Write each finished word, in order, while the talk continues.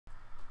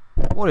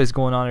What is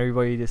going on,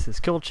 everybody? This is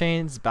Kill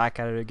Chains back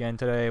at it again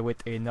today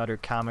with another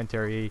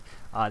commentary.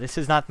 This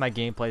is not my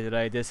gameplay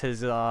today. This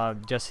is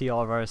Jesse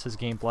Olivares'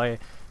 gameplay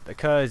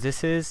because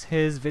this is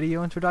his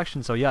video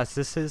introduction. So yes,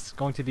 this is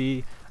going to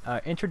be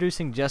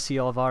introducing Jesse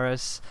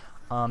Olivares.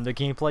 The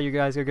gameplay you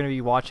guys are going to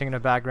be watching in the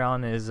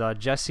background is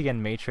Jesse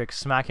and Matrix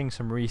smacking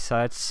some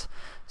resets.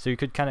 So you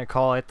could kind of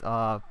call it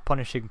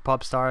Punishing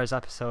Pub Stars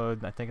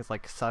episode. I think it's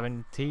like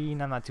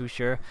 17. I'm not too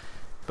sure.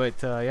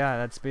 But yeah,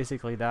 that's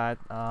basically that.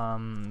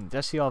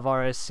 Jesse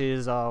Olivares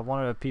is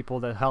one of the people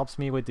that helps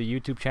me with the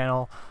YouTube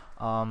channel,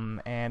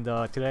 and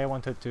today I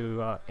wanted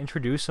to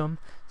introduce him.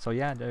 So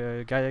yeah,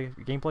 the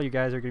gameplay you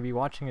guys are going to be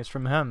watching is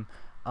from him.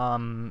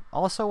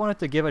 Also wanted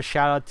to give a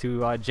shout out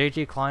to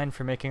JJ Klein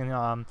for making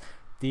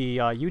the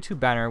YouTube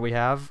banner we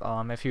have.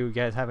 If you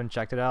guys haven't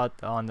checked it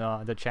out on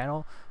the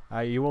channel,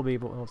 you will be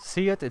able to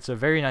see it. It's a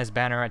very nice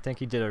banner. I think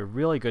he did a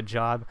really good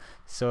job.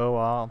 So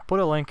I'll put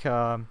a link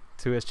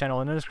to his channel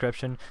in the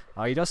description.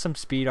 He does some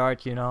speed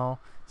art, you know,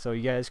 so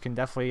you guys can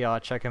definitely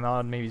check him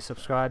out and maybe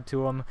subscribe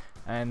to him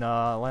and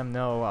let him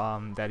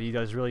know that he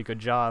does a really good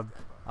job,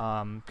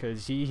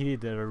 because he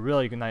did a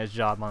really nice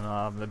job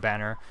on the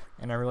banner,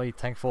 and I'm really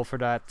thankful for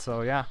that.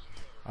 So yeah,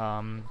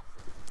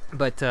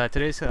 but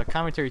today's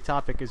commentary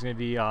topic is going to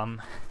be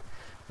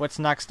what's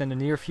next in the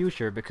near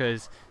future,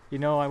 because you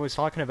know I was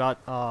talking about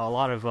a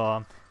lot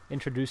of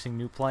introducing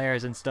new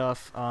players and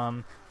stuff,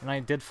 and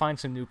I did find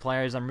some new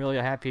players. I'm really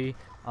happy.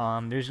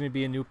 There's going to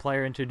be a new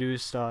player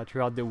introduced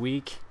throughout the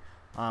week.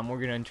 We're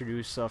going to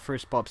introduce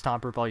first Bob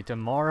Stomper probably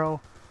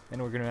tomorrow,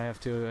 and we're going to have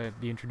to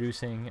be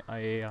introducing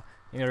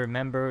another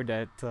member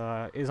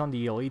that is on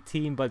the elite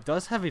team but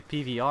does have a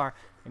PVR,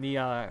 and he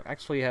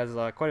actually has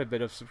quite a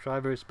bit of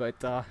subscribers,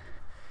 but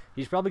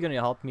he's probably going to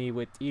help me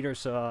with either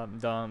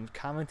the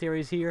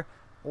commentaries here,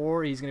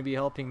 or he's going to be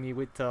helping me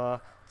with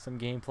some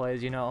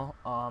gameplays, you know.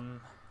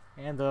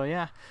 And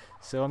yeah,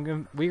 so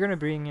we're gonna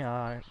bring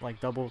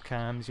like double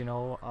cams, you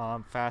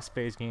know,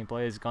 fast-paced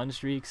gameplays, gun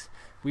streaks.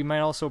 We might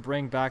also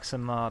bring back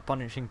some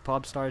Punishing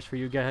Pub Stars for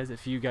you guys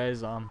if you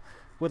guys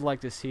would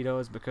like to see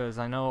those, because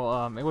I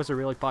know it was a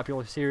really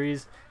popular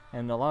series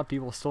and a lot of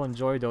people still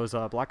enjoy those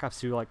Black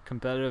Ops 2 like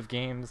competitive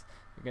games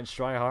against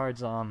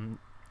tryhards.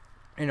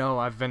 You know,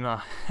 I've been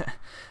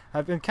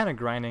I've been kind of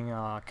grinding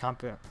Oh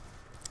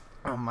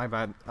my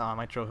bad,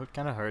 my throat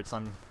kind of hurts.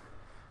 I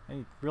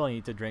really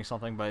need to drink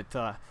something, but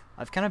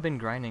I've kind of been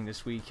grinding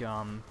this week,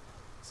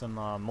 some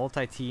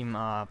multi-team,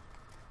 and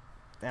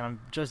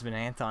I've just been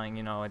anti-ing,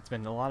 you know. It's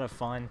been a lot of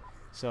fun,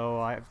 so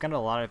I've got a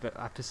lot of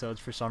episodes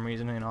for some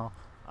reason, you know.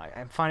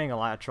 I'm finding a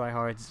lot of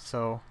tryhards,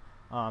 so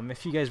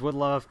if you guys would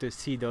love to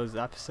see those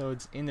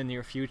episodes in the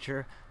near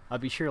future,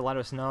 be sure to let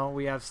us know.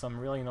 We have some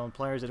really known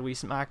players that we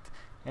smacked,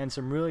 and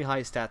some really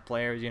high stat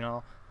players, you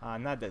know.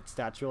 Not that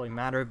stats really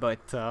matter,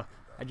 but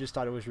I just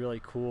thought it was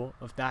really cool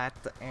of that,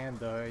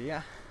 and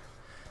yeah.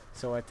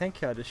 So I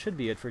think this should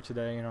be it for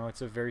today. You know,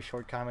 it's a very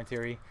short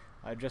commentary.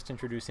 Just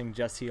introducing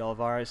Jesse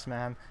Olivares,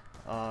 man.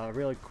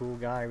 Really cool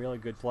guy, really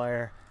good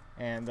player.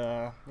 And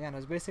yeah,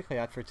 that's basically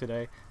that for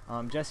today.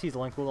 Jesse's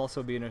link will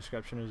also be in the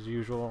description as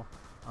usual.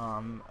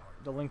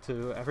 The link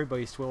to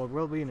everybody's Twitter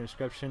will be in the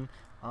description.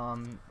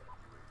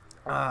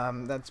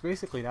 That's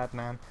basically that,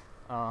 man.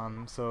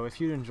 So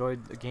if you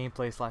enjoyed the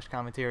gameplay /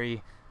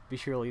 commentary, be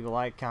sure to leave a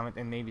like, comment,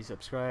 and maybe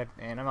subscribe.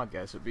 And I'm out,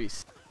 guys. So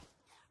peace.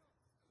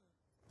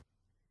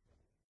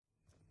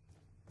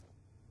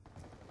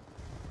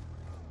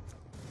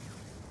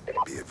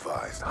 Be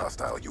advised,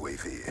 hostile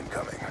UAV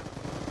incoming.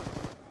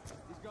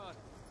 He's gone.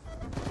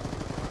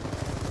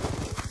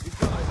 He's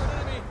gone. He's an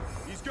enemy.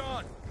 He's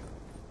gone.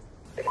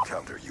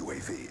 Counter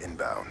UAV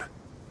inbound.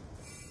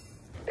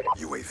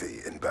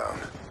 UAV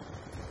inbound.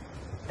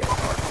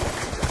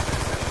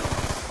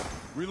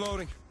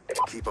 Reloading.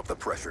 Keep up the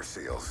pressure,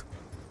 SEALs.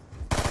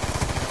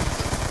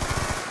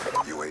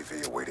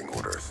 UAV awaiting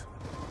orders.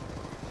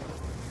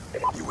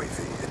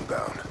 UAV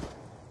inbound.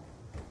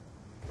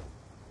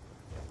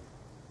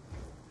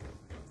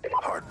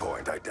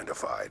 Hardpoint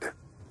identified.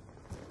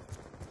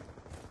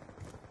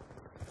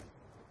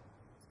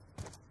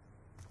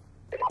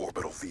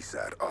 Orbital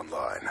VSAT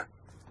online.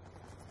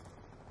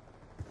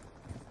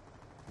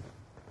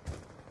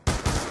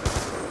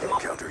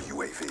 Counter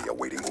UAV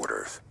awaiting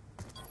orders.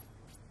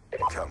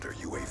 Counter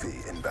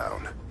UAV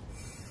inbound.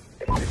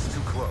 It's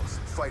too close.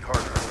 Fight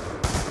harder.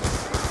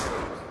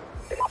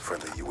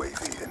 Friendly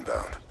UAV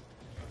inbound.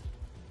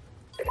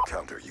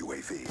 Counter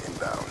UAV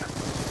inbound.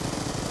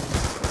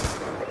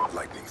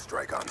 Lightning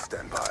strike on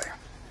standby.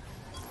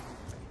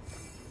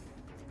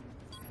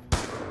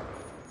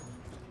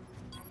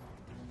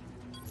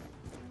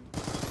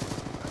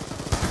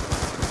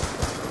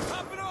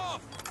 Top it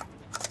off!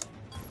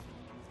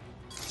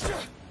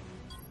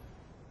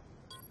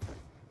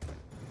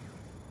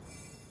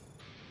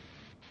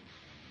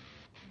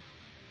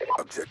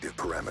 Objective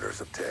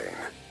parameters obtained.